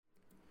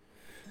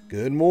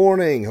Good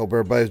morning. Hope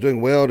everybody's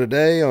doing well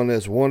today on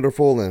this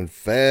wonderful and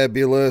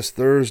fabulous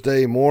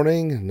Thursday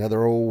morning.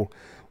 Another old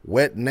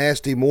wet,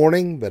 nasty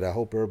morning, but I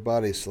hope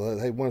everybody's.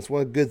 Hey, it's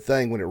one good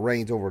thing when it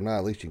rains overnight.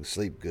 At least you can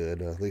sleep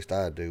good. At least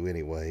I do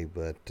anyway.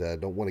 But I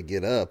don't want to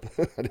get up.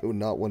 I do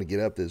not want to get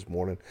up this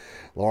morning.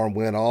 Alarm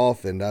went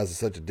off, and I was in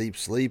such a deep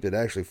sleep it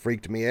actually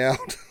freaked me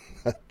out.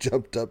 I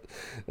jumped up,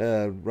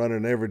 running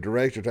in every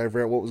direction, trying to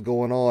figure out what was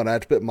going on. I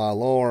had to put my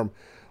alarm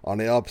on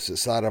the opposite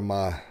side of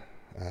my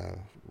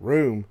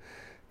room,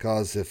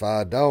 because if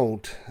I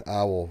don't,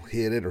 I will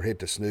hit it or hit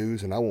the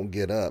snooze and I won't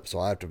get up. So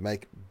I have to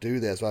do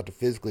that. So I have to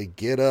physically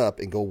get up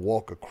and go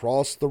walk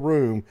across the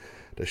room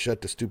to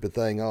shut the stupid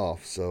thing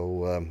off.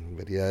 So,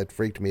 but yeah, it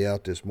freaked me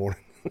out this morning.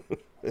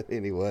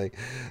 Anyway,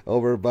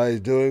 hope everybody's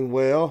doing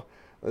well.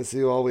 Let's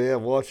see what we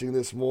have watching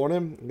this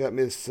morning. We got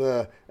Miss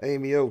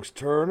Amy Oaks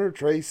Turner,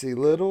 Tracy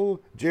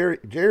Little,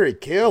 Jerry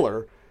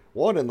Keller.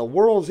 What in the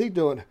world is he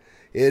doing?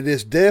 It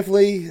is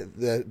definitely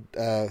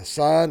the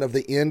sign of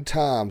the end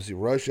times.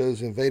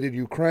 Russia's invaded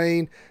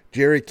Ukraine.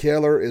 Jerry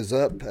Keller is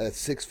up at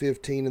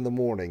 6:15 in the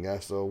morning.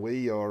 So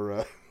we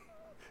are,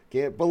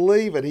 can't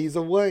believe it. He's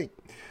awake.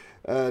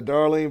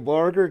 Darlene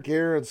Barker,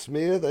 Karen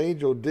Smith,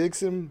 Angel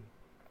Dixon,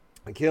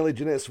 Kelly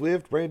Jeanette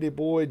Swift, Brandy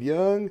Boyd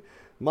Young,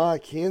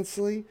 Mike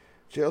Hensley,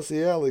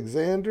 Chelsea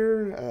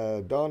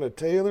Alexander, Donna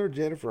Taylor,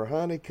 Jennifer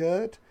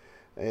Honeycutt,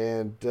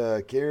 and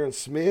Karen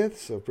Smith.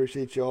 So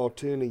appreciate you all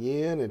tuning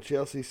in. And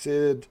Chelsea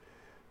said,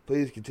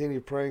 please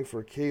continue praying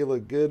for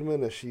Kayla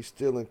Goodman as she's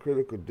still in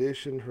critical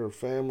condition. Her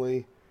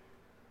family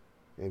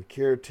and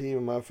care team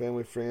and my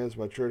family, friends,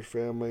 my church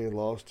family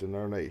lost in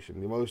our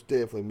nation. You most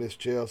definitely, Miss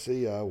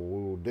Chelsea. I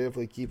will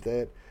definitely keep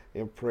that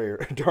in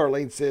prayer.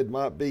 Darlene said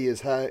might be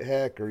his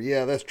hacker.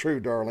 Yeah, that's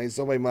true, Darlene.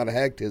 Somebody might have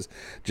hacked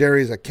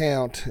Jerry's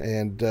account,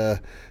 and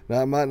it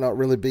might not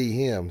really be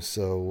him.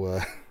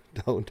 So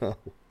don't know.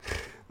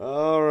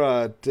 All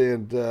right,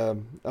 and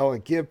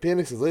and Kim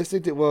Penix is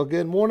listening to. Well,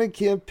 good morning,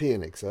 Kim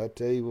Penix. I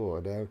tell you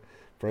what, I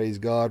praise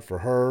God for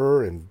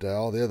her and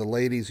all the other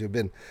ladies who've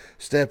been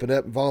stepping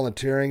up and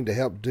volunteering to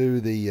help do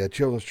the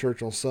children's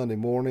church on Sunday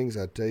mornings.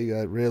 I tell you,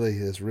 it really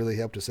has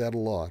helped us out a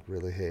lot.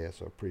 Really has.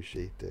 So I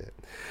appreciate that.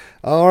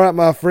 All right,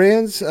 my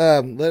friends.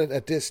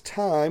 At this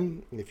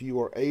time, if you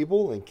are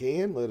able and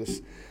can, let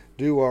us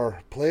do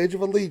our Pledge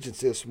of Allegiance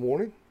this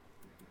morning.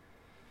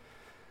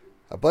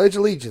 I pledge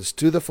allegiance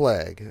to the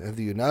flag of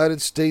the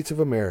United States of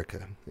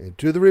America and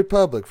to the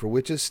republic for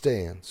which it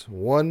stands,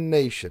 one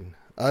nation,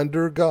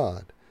 under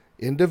God,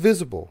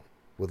 indivisible,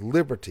 with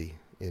liberty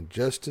and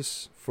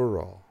justice for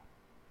all.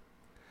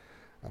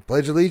 I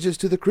pledge allegiance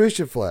to the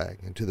Christian flag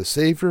and to the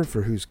Savior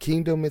for whose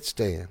kingdom it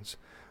stands,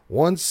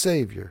 one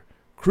Savior,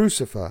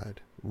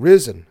 crucified,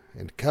 risen,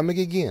 and coming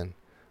again,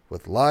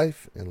 with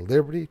life and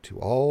liberty to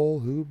all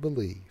who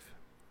believe.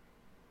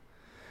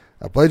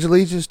 I pledge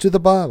allegiance to the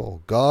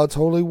Bible, God's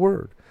holy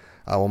word.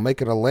 I will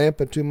make it a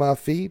lamp unto my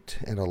feet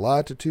and a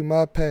light unto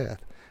my path,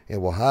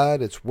 and will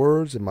hide its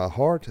words in my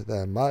heart that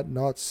I might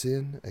not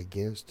sin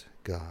against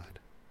God.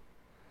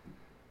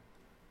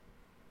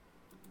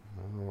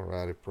 All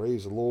righty,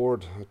 praise the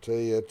Lord. I tell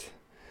you,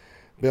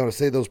 being able to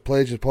say those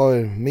pledges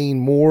probably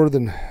mean more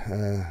than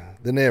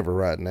ever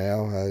right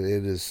now.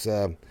 It is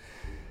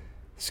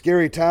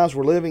scary times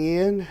we're living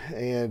in,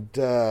 and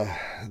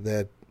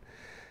that.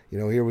 You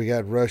know, here we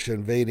got Russia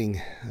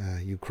invading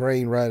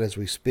Ukraine right as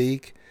we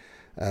speak.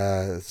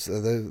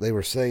 So they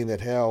were saying that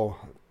how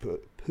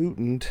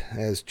Putin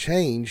has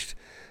changed,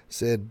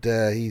 said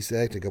he's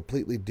acting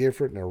completely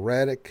different and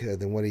erratic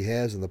than what he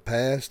has in the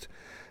past.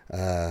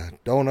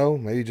 Don't know.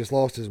 Maybe he just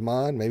lost his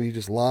mind. Maybe he's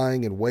just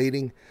lying and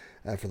waiting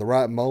for the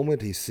right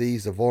moment. He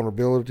sees the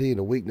vulnerability and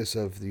the weakness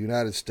of the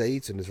United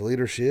States and his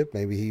leadership.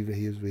 Maybe he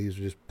was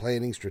just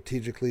planning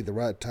strategically the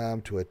right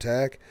time to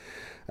attack.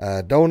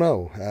 Don't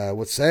know.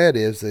 What's sad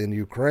is that in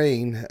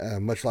Ukraine,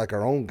 much like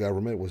our own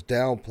government, was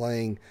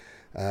downplaying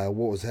what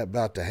was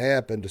about to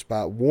happen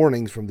despite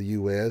warnings from the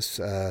U.S.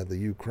 The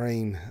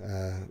Ukraine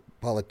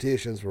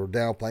politicians were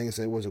downplaying and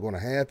said it wasn't going to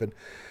happen.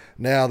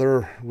 Now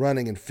they're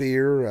running in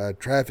fear,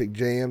 traffic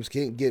jams,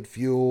 can't get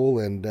fuel,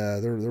 and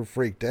they're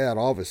freaked out,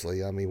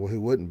 obviously. I mean, well,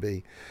 who wouldn't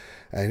be?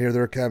 And here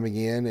they're coming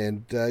in.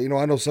 And,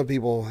 I know some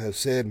people have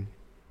said,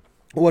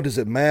 what does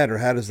it matter?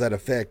 How does that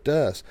affect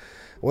us?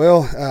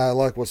 Well,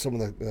 like what some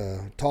of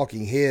the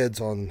talking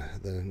heads on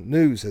the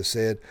news have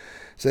said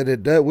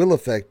it will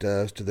affect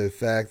us to the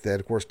fact that,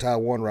 of course,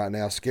 Taiwan right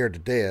now is scared to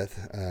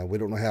death. We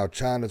don't know how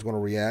China's going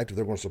to react, if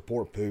they're going to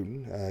support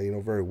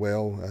Putin. Very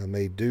well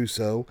may do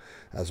so,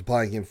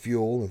 supplying him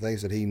fuel and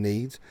things that he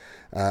needs.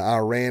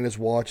 Iran is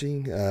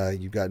watching.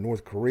 You've got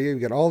North Korea.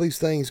 You've got all these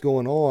things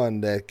going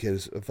on that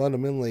could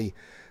fundamentally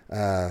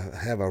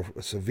have a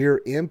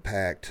severe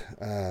impact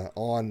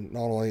on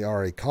not only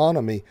our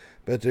economy,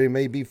 but there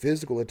may be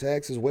physical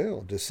attacks as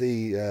well to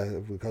see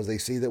because they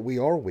see that we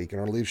are weak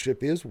and our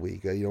leadership is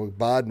weak.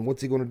 Biden,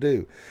 what's he going to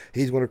do?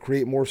 He's going to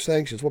create more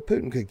sanctions. Well,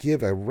 Putin could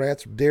give a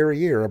rat's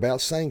derriere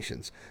about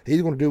sanctions.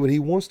 He's going to do what he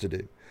wants to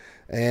do.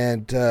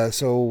 And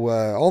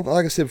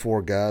like I said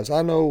before, guys,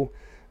 I know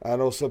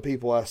some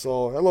people I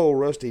saw. Hello,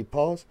 Rusty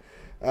Paws.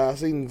 I've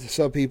seen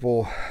some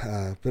people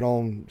put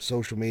on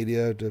social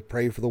media to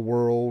pray for the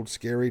world,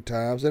 scary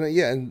times,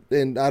 and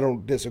and I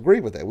don't disagree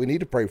with that. We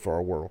need to pray for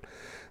our world,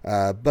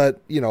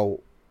 but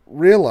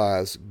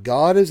realize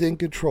God is in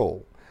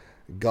control.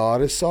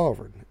 God is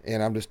sovereign,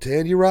 and I'm just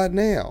telling you right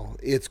now,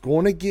 it's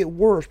going to get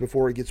worse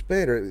before it gets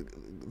better.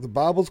 The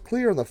Bible's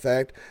clear on the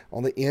fact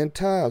on the end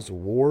times,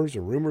 wars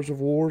and rumors of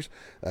wars,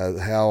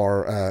 how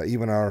our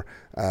even our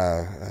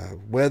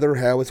weather,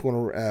 how it's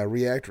going to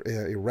react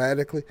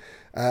erratically.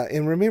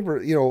 And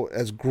remember,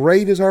 as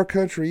great as our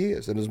country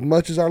is, and as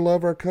much as I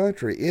love our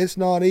country, it's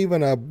not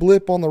even a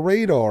blip on the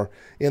radar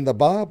in the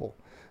Bible.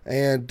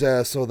 And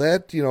so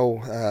that,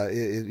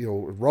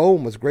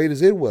 Rome, as great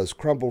as it was,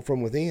 crumbled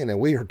from within, and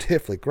we are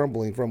definitely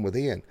crumbling from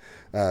within,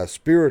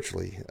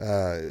 spiritually,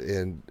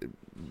 in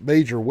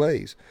major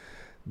ways.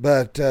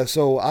 But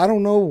so I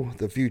don't know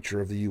the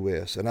future of the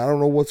U.S., and I don't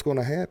know what's going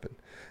to happen.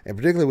 And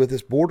particularly with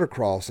this border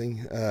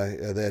crossing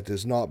that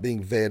is not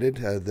being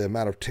vetted, the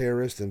amount of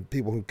terrorists and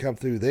people who come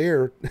through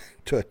there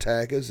to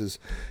attack us is,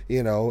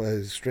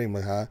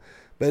 extremely high.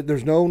 But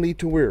there's no need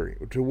to worry.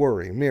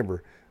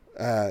 Remember,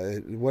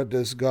 what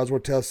does God's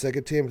word tell us? 2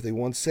 Timothy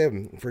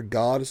 1:7. For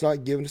God has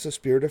not given us a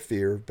spirit of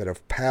fear, but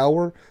of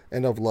power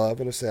and of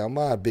love and a sound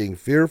mind. Being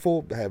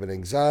fearful, having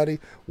anxiety,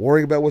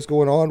 worrying about what's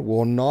going on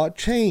will not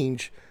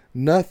change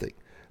nothing.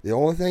 The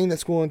only thing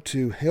that's going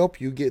to help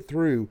you get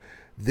through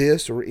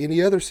this or any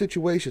other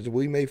situations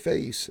we may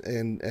face,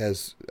 and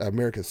as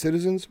American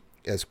citizens,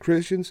 as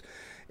Christians,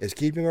 is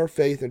keeping our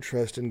faith and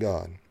trust in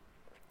God,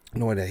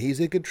 knowing that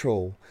He's in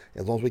control.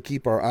 As long as we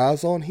keep our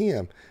eyes on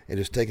Him and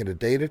just taking a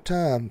day at a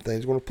time,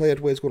 things are going to play out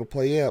the way it's going to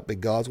play out,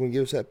 but God's going to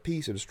give us that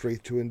peace and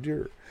strength to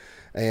endure.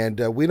 And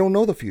we don't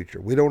know the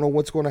future. We don't know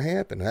what's going to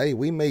happen. Hey,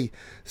 we may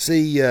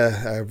see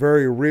a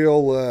very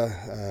real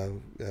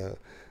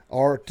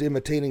art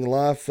imitating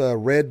life,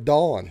 Red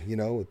Dawn,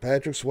 with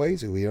Patrick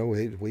Swayze.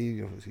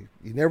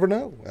 You never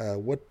know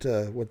what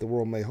the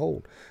world may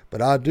hold.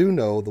 But I do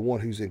know the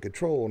one who's in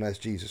control, and that's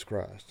Jesus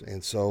Christ.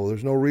 And so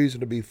there's no reason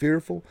to be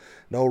fearful,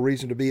 no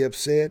reason to be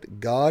upset.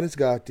 God has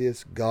got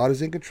this. God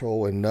is in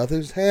control, and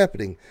nothing's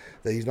happening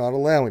that He's not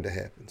allowing to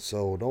happen.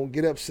 So don't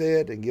get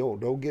upset and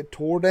don't get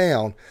tore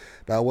down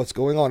by what's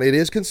going on. It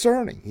is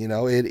concerning.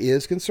 It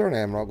is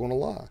concerning. I'm not going to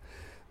lie.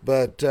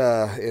 But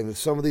and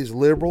some of these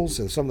liberals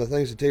and some of the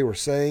things that they were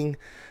saying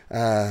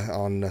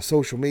on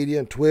social media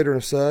and Twitter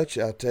and such,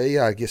 I tell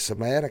you, I get so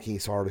mad I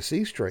can't hardly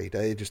see straight.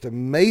 It just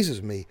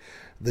amazes me.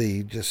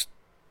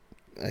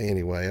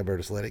 Anyway, I better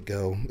just let it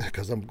go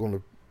because I'm going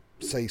to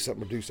say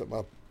something or do something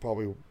I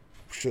probably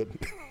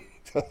shouldn't.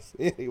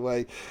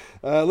 Anyway,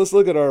 let's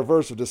look at our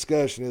verse of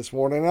discussion this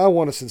morning. I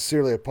want to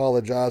sincerely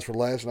apologize for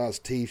last night's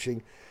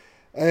teaching.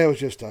 It was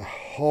just a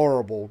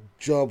horrible,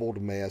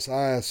 jumbled mess.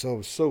 I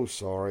am so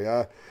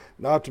sorry.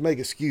 Not to make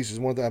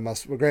excuses. One thing my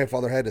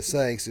grandfather had to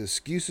say, he says,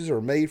 excuses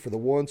are made for the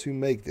ones who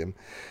make them.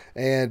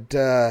 And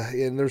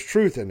there's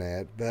truth in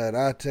that. But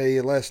I tell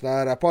you, last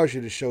night, I probably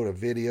should have showed a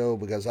video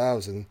because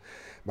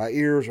my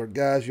ears are,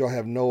 guys, y'all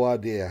have no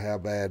idea how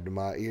bad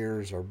my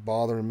ears are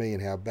bothering me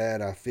and how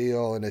bad I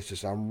feel. And it's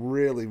just, I'm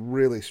really,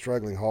 really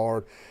struggling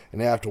hard.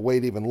 And I have to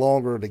wait even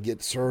longer to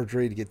get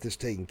surgery to get this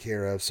taken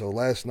care of. So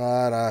last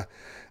night,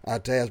 I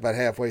tell you, I was about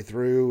halfway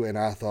through, and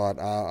I thought,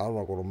 I'm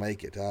not going to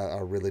make it. I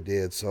really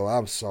did. So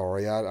I'm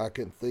sorry. I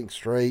couldn't think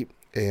straight,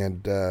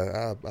 and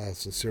I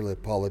sincerely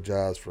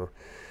apologize for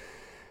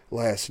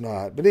last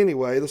night. But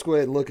anyway, let's go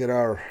ahead and look at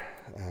our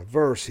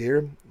verse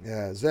here.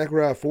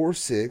 Zechariah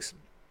 4:6.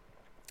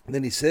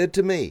 Then he said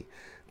to me,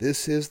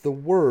 this is the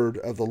word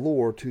of the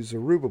Lord to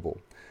Zerubbabel,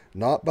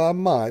 not by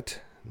might,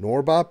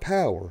 nor by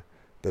power,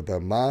 but by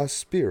my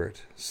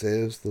spirit,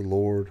 says the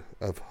Lord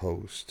of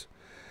hosts.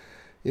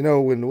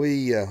 When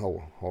we,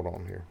 hold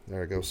on here.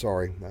 There I go.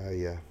 Sorry.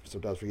 I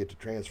sometimes forget to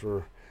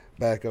transfer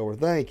back over.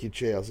 Thank you,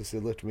 Chelsea.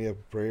 Said, lift me up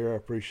in prayer. I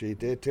appreciate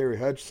that. Terry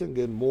Hutchinson,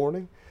 good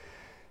morning.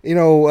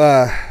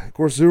 Of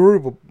course,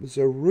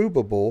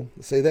 Zerubbabel,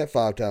 say that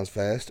 5 times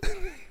fast.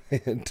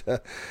 And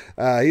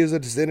he was a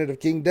descendant of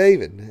King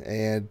David.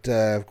 And,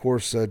 of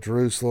course,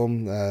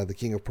 Jerusalem, the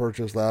king of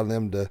Persia, allowed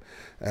them to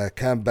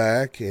come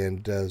back.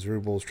 And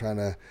Zerubbabel was trying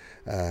to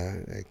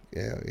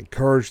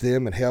encourage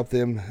them and help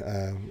them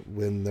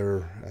when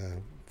they're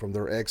from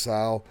their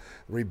exile,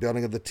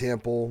 rebuilding of the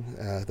temple,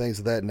 things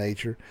of that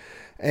nature.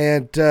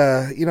 And,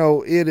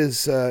 it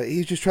is,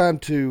 he's just trying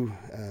to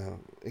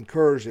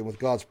encourage them with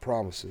God's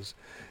promises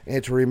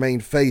and to remain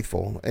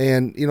faithful.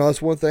 And,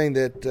 that's one thing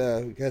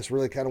that's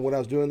really kind of what I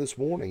was doing this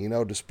morning,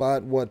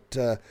 despite what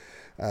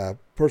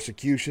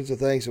persecutions and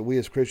things that we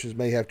as Christians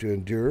may have to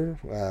endure,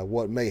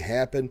 what may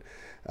happen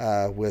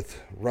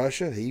with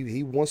Russia.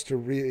 He wants to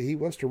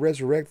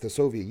resurrect the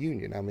Soviet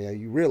Union. I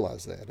mean, you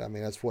realize that. I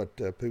mean, that's what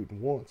Putin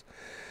wants.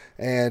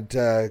 And,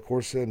 of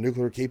course,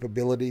 nuclear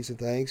capabilities and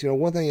things.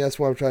 One thing that's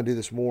what I'm trying to do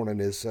this morning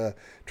is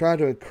trying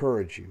to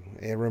encourage you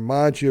and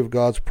remind you of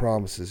God's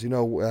promises.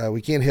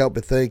 We can't help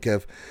but think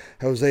of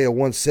Hosea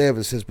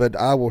 1:7 says, but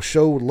I will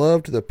show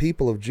love to the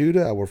people of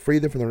Judah. I will free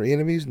them from their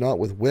enemies, not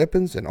with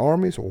weapons and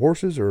armies or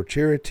horses or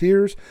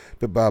charioteers,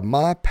 but by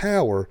my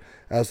power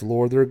as the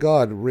Lord their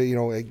God.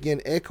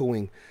 Again,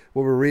 echoing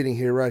what we're reading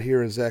here, right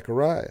here in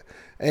Zechariah.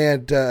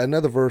 And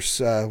another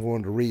verse I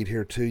wanted to read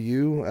here to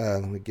you,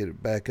 let me get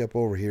it back up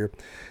over here,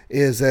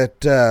 is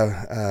that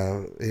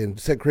in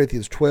 2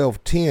 Corinthians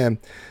 12:10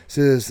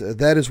 says,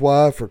 "That is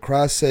why, for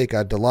Christ's sake,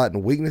 I delight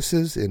in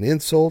weaknesses, in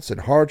insults, in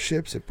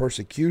hardships, in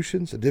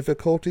persecutions, and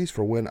difficulties,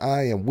 for when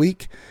I am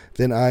weak,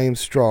 then I am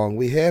strong."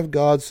 We have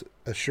God's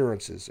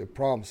assurances and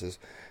promises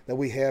that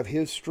we have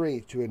His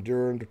strength to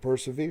endure and to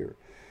persevere.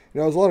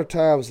 There's a lot of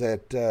times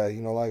that,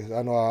 like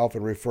I know I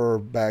often refer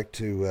back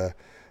to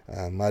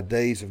my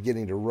days of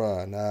getting to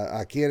run.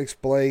 I can't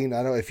explain.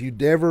 I know if you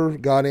never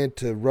got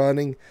into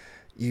running,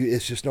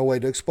 it's just no way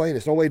to explain it.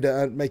 It's no way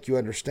to make you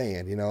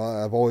understand.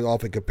 I've always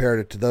often compared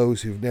it to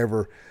those who've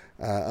never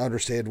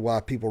understand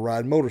why people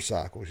ride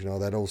motorcycles.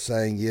 That old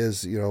saying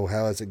is,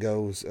 how does it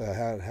goes?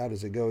 How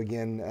does it go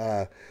again?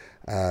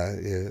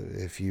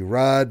 If you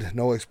ride,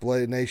 no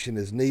explanation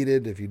is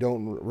needed. If you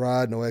don't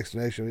ride, no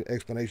explanation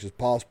is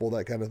possible.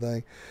 That kind of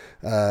thing.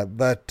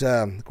 But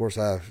of course,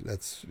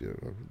 that's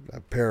a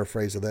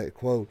paraphrase of that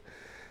quote.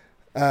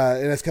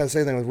 And that's kind of the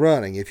same thing with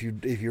running. If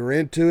you're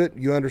into it,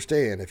 you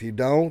understand. If you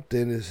don't,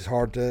 then it's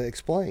hard to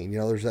explain.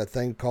 There's that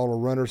thing called a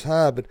runner's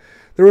high. But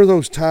there are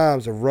those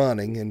times of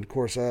running, and of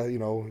course,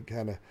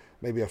 kind of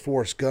maybe a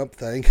Forrest Gump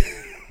thing.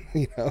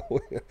 I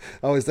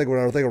always think when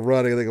I think of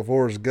running, I think of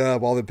Forrest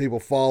Gump, all the people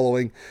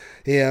following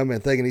him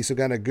and thinking he's some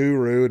kind of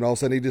guru, and all of a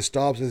sudden he just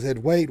stops and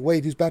said, wait,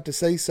 he's about to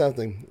say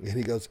something. And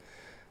he goes,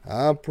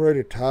 "I'm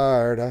pretty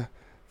tired. I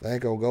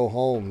think I'll go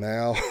home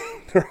now."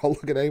 They're all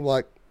looking at him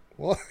like,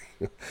 what?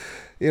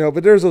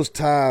 But there's those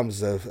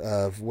times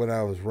of when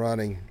I was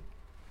running,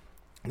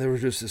 there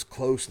was just this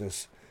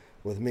closeness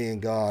with me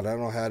and God. I don't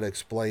know how to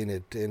explain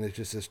it, and it's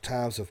just this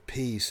times of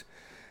peace.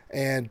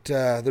 And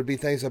there'd be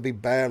things I'd be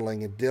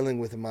battling and dealing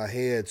with in my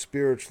head,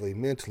 spiritually,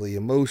 mentally,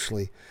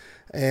 emotionally,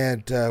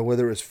 and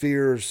whether it's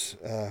fears,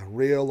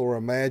 real or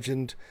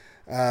imagined.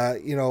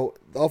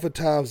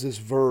 Oftentimes this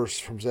verse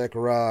from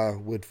Zechariah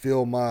would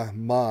fill my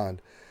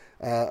mind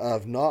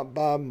of not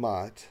by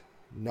might,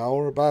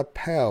 nor by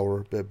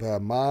power, but by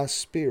my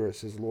spirit,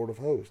 says the Lord of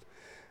hosts.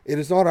 It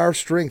is not our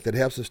strength that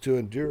helps us to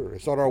endure.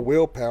 It's not our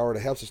willpower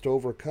that helps us to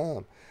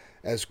overcome.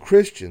 As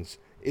Christians,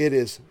 it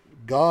is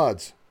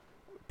God's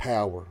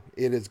power.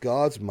 It is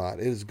God's might.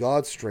 It is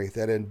God's strength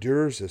that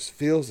endures us,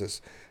 fills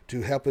us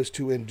to help us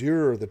to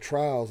endure the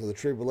trials and the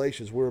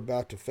tribulations we're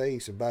about to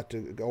face,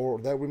 or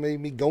that we may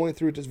be going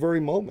through at this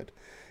very moment.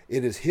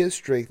 It is His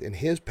strength and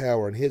His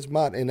power and His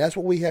might, and that's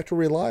what we have to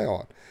rely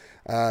on.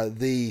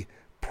 The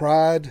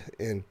pride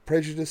and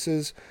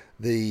prejudices,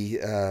 the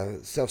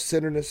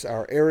self-centeredness,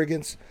 our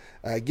arrogance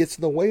gets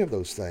in the way of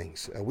those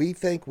things. We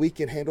think we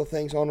can handle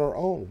things on our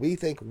own. We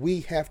think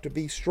we have to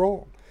be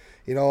strong.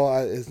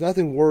 It's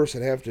nothing worse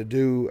than having to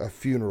do a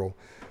funeral.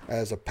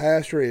 As a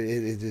pastor, it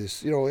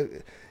is,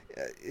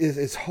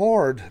 it's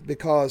hard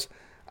because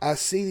I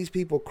see these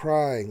people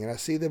crying and I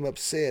see them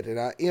upset, and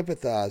I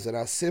empathize and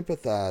I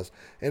sympathize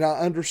and I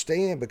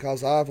understand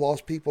because I've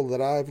lost people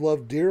that I've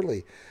loved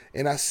dearly,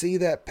 and I see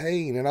that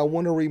pain and I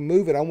want to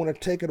remove it. I want to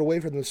take it away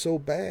from them so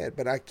bad,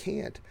 but I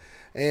can't.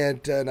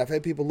 And I've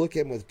had people look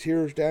at me with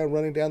tears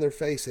running down their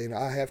face saying,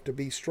 "I have to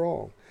be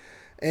strong."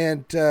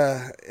 But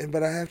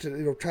I have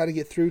to try to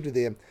get through to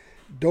them.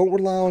 Don't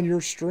rely on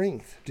your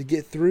strength to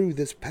get through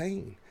this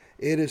pain.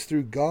 It is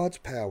through God's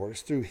power,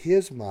 it's through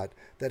His might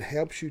that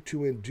helps you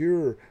to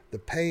endure the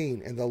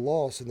pain and the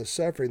loss and the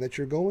suffering that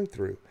you're going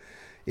through.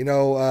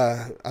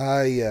 Of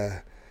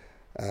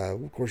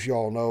course, you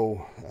all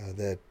know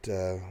that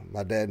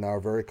my dad and I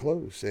are very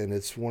close, and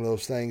it's one of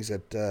those things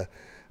that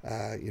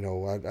I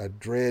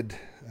dread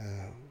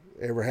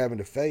ever having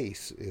to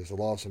face is the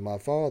loss of my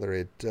father.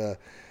 It's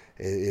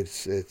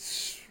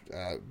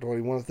I don't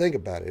even want to think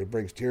about it. It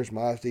brings tears to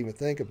my eyes to even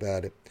think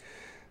about it.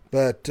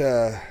 But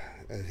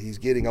he's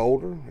getting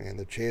older, and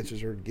the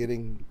chances are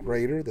getting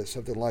greater that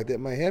something like that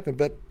may happen.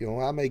 But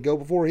I may go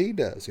before he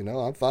does.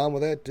 I'm fine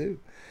with that too.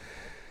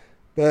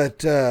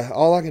 But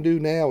all I can do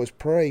now is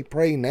pray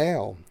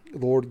now.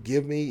 Lord,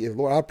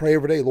 Lord, I pray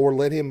every day. Lord,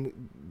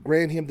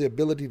 grant him the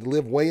ability to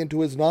live way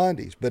into his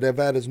 90s. But if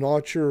that is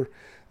not your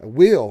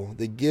will,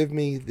 then give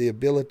me the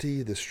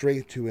ability, the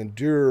strength to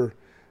endure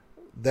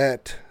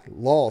that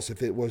loss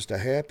if it was to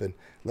happen.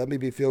 Let me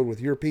be filled with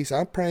your peace.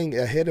 I'm praying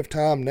ahead of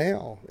time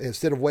now.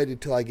 Instead of waiting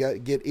until I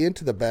get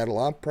into the battle,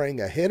 I'm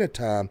praying ahead of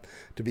time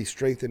to be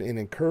strengthened and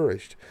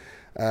encouraged.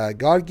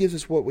 God gives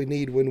us what we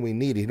need when we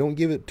need it. He don't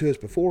give it to us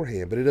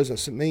beforehand, but it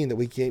doesn't mean that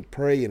we can't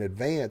pray in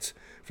advance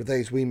for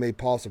things we may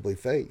possibly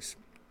face.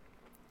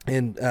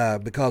 And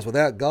because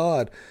without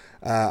God,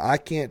 I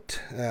can't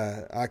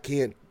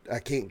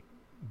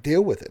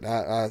deal with it.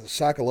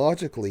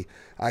 Psychologically,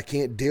 I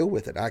can't deal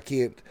with it. I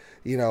can't.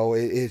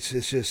 It's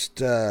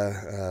just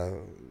I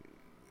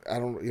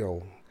don't.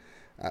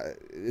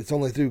 It's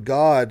only through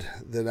God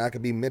that I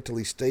can be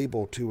mentally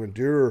stable to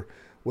endure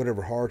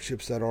whatever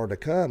hardships that are to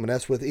come, and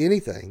that's with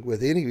anything,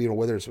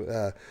 whether it's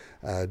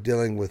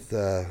dealing with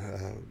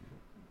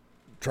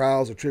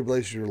trials or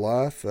tribulations of your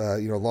life. A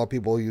lot of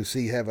people you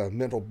see have a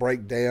mental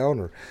breakdown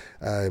or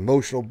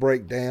emotional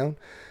breakdown.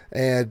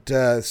 And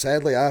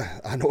sadly,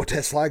 I know what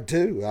that's like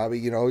too. I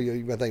mean,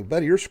 you might think,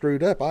 buddy, you're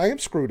screwed up. I am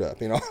screwed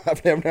up.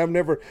 I've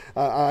never,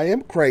 I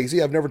am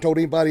crazy. I've never told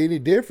anybody any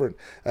different.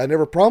 I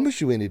never promised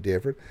you any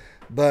different.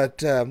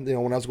 But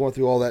when I was going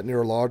through all that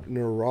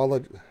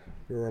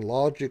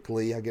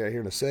neurologically, I'll get out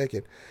here in a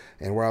second,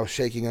 and where I was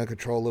shaking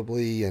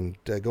uncontrollably and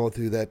going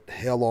through that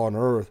hell on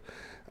earth,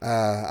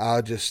 I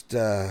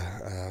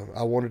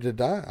wanted to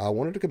die. I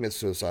wanted to commit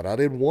suicide. I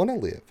didn't want to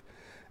live.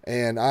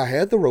 And I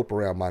had the rope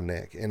around my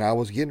neck, and I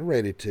was getting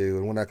ready to.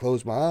 And when I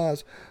closed my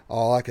eyes,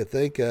 all I could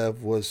think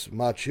of was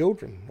my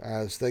children.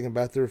 I was thinking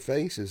about their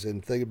faces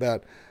and thinking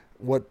about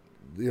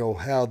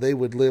how they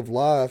would live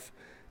life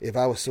if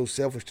I was so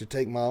selfish to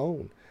take my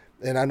own.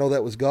 And I know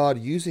that was God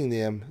using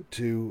them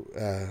to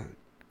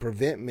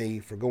prevent me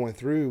from going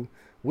through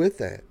with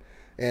that.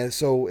 And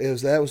so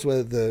that was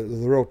the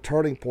real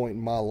turning point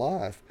in my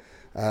life.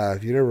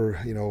 If you never,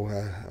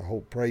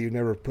 pray you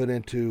never put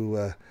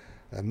into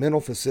a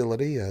mental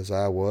facility as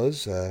I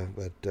was,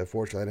 but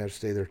fortunately I didn't have to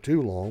stay there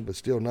too long, but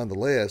still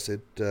nonetheless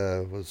it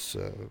was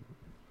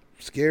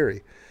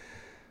scary.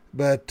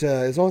 But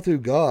it's only through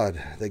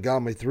God that got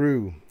me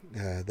through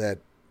that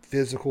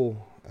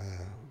physical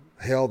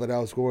hell that I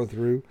was going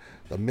through,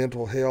 the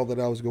mental hell that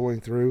I was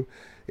going through.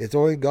 It's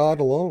only God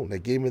alone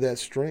that gave me that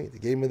strength,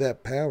 that gave me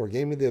that power,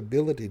 gave me the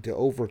ability to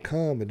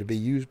overcome and to be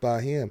used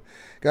by Him.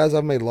 Guys,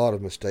 I've made a lot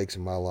of mistakes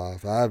in my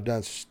life. I've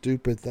done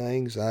stupid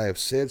things. I have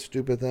said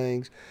stupid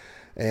things.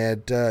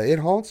 And it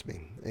haunts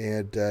me,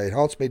 and it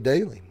haunts me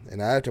daily.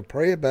 And I have to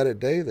pray about it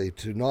daily,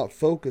 to not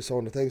focus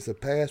on the things of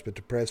the past, but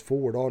to press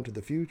forward onto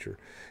the future.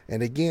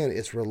 And again,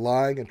 it's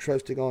relying and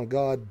trusting on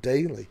God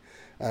daily,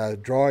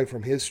 drawing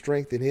from His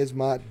strength and His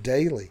might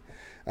daily.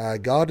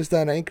 God is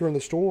that anchor in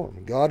the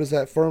storm. God is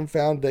that firm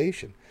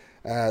foundation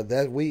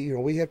that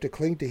we have to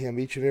cling to Him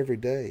each and every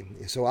day.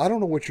 So I don't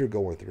know what you're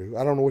going through.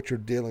 I don't know what you're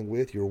dealing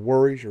with, your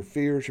worries, your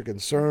fears, your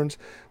concerns,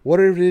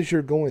 whatever it is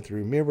you're going through.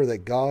 Remember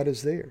that God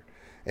is there.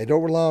 And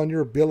don't rely on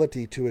your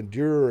ability to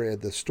endure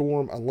the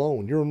storm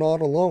alone. You're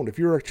not alone. If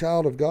you're a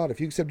child of God, if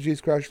you accept Jesus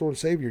Christ, Lord and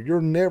Savior,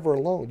 you're never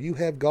alone. You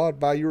have God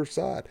by your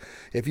side.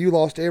 If you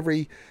lost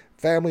every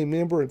family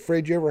member and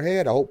friend you ever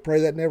had, I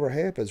pray that never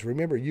happens.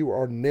 Remember, you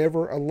are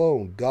never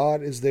alone.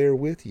 God is there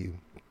with you.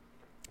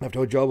 I've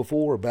told y'all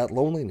before about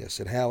loneliness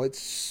and how it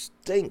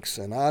stinks.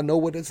 And I know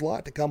what it's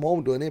like to come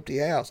home to an empty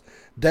house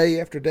day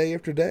after day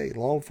after day.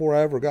 Long before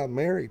I ever got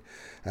married,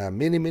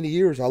 many, many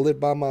years I lived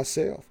by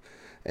myself.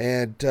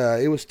 And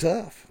it was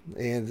tough.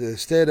 And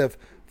instead of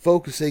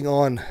focusing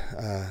on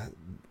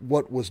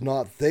what was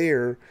not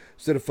there,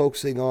 instead of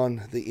focusing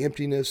on the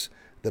emptiness,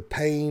 the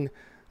pain,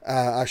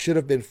 I should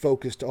have been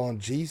focused on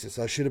Jesus.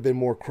 I should have been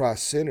more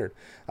Christ-centered.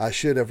 I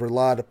should have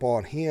relied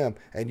upon Him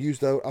and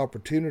used that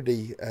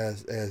opportunity,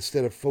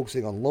 instead of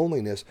focusing on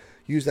loneliness,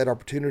 use that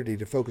opportunity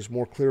to focus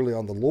more clearly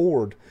on the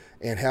Lord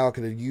and how it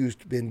could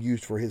have been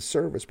used for His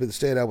service. But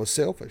instead I was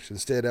selfish.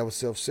 Instead I was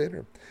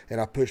self-centered. And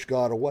I pushed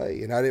God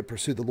away. And I didn't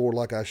pursue the Lord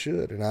like I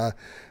should. And I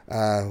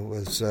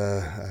was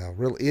a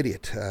real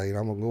idiot. I'm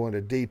going to go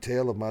into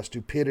detail of my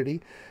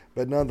stupidity.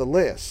 But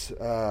nonetheless,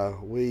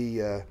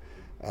 we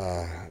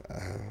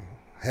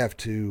have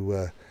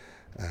to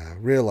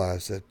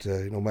realize that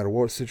no matter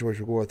what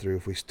situation we're going through,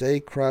 if we stay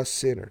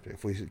Christ-centered,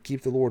 if we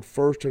keep the Lord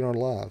first in our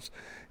lives,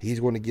 He's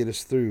going to get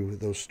us through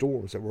those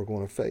storms that we're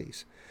going to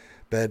face.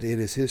 But it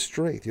is His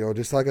strength.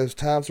 Just like those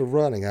times of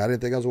running, I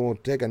didn't think I was going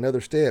to take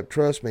another step.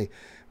 Trust me,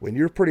 when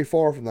you're pretty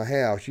far from the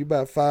house, you're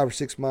about 5 or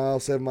 6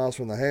 miles, 7 miles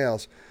from the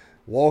house,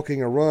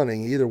 walking or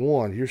running, either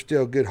one, you're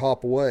still a good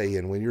hop away.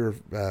 And when you're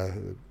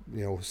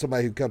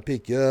somebody who come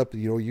pick you up,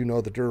 you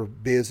know that they're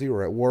busy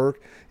or at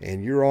work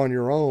and you're on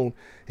your own,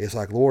 it's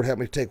like, Lord, help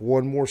me to take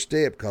one more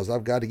step because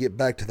I've got to get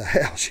back to the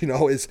house.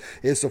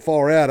 It's so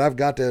far out. I've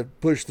got to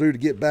push through to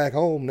get back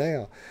home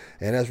now.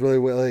 And that's really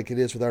what I think it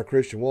is with our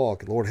Christian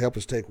walk. Lord, help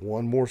us take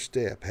one more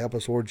step. Help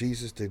us, Lord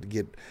Jesus, to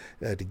get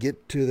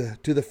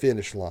to the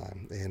finish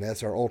line. And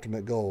that's our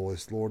ultimate goal,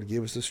 is, Lord, to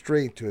give us the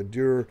strength to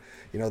endure.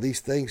 These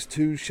things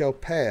too shall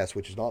pass,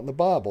 which is not in the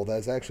Bible.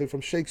 That's actually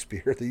from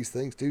Shakespeare. These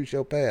things too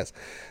shall pass.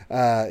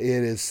 It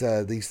is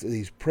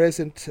these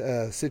present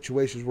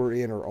situations we're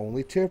in are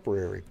only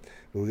temporary.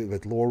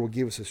 But the Lord will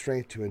give us the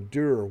strength to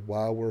endure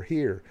while we're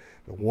here.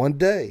 But one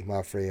day,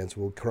 my friends,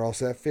 we'll cross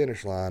that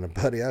finish line. And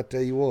buddy, I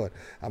tell you what,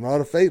 I'm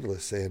not a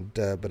fatalist,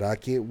 but I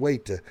can't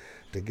wait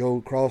to go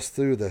cross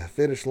through the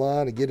finish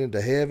line and get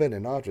into heaven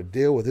and not have to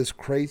deal with this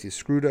crazy,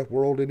 screwed up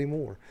world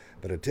anymore.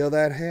 But until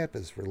that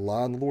happens,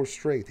 rely on the Lord's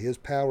strength, His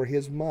power,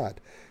 His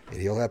might,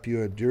 and He'll help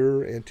you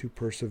endure and to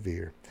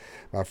persevere.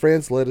 My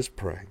friends, let us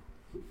pray.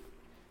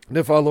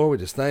 Dear Father, Lord, we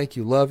just thank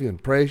you, love you,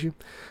 and praise you.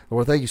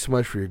 Lord, thank you so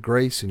much for your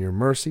grace and your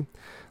mercy.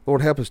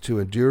 Lord, help us to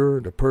endure,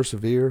 to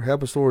persevere.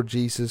 Help us, Lord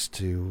Jesus,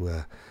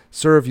 to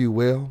serve you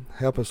well.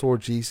 Help us,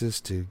 Lord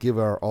Jesus, to give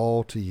our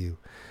all to you.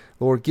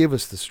 Lord, give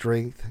us the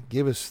strength,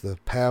 give us the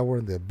power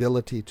and the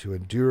ability to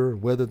endure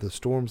and weather the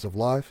storms of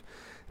life.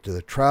 to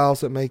the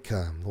trials that may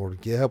come.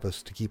 Lord, help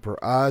us to keep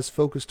our eyes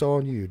focused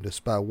on you,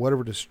 despite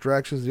whatever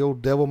distractions the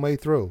old devil may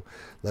throw.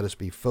 Let us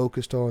be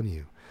focused on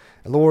you.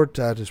 And Lord,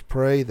 I just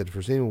pray that if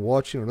there's anyone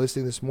watching or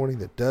listening this morning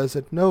that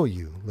doesn't know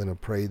you, let them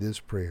pray this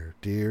prayer.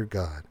 Dear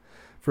God,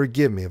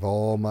 forgive me of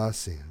all my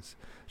sins.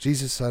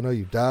 Jesus, I know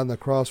you died on the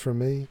cross for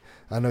me.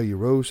 I know you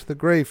rose to the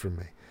grave for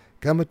me.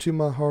 Come into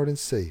my heart and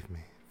save me.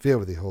 Fill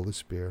with the Holy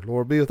Spirit.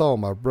 Lord, be with all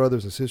my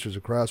brothers and sisters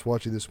of Christ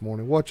watching this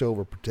morning. Watch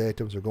over, protect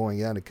them as they're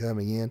going out and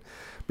coming in.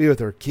 Be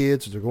with our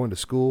kids as they're going to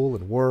school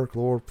and work.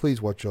 Lord,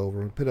 please watch over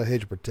them. Put a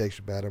hedge of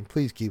protection about them.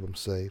 Please keep them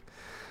safe.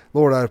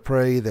 Lord, I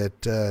pray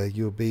that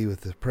you'll be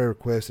with the prayer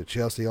request that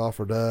Chelsea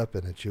offered up,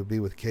 and that you'll be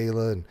with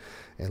Kayla,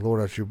 and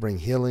Lord, that you'll bring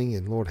healing,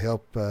 and Lord,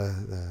 help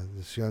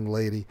this young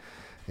lady.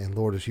 And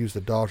Lord, just use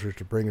the doctors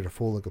to bring her to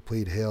full and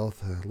complete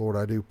health. Lord,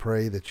 I do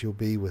pray that you'll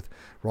be with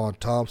Ron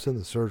Thompson,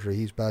 the surgery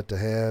he's about to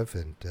have.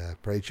 And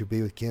pray that you'll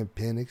be with Kim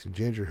Penix and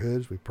Ginger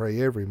Hoods. We pray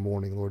every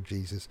morning, Lord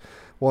Jesus.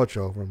 Watch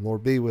over them.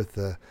 Lord, be with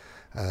the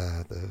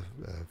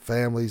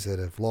families that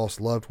have lost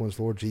loved ones,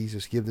 Lord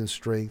Jesus. Give them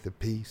strength and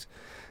peace.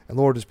 And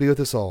Lord, just be with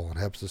us all and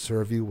help us to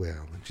serve you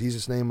well. In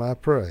Jesus' name I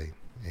pray.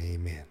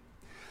 Amen.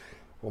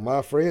 Well,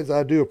 my friends,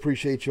 I do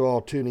appreciate you all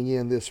tuning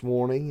in this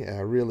morning. I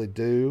really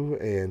do,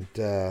 and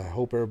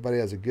hope everybody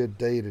has a good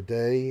day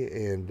today.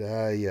 And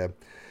I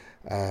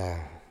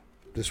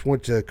just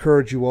want to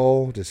encourage you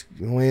all, just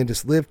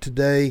live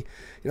today.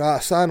 I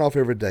sign off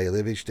every day,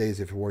 live each day as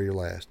if it were your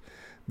last.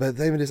 But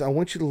the thing is, I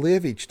want you to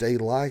live each day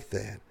like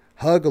that.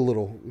 Hug a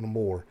little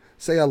more.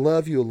 Say I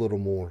love you a little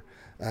more.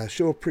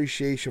 Show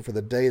appreciation for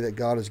the day that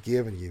God has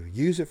given you.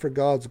 Use it for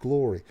God's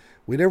glory.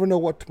 We never know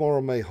what tomorrow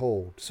may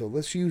hold. So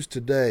let's use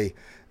today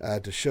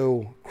to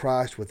show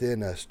Christ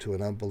within us to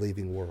an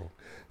unbelieving world.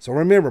 So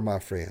remember, my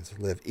friends,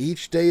 live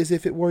each day as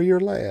if it were your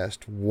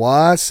last.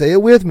 Why? Say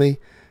it with me.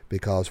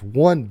 Because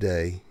one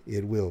day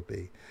it will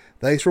be.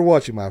 Thanks for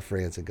watching, my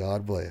friends, and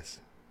God bless.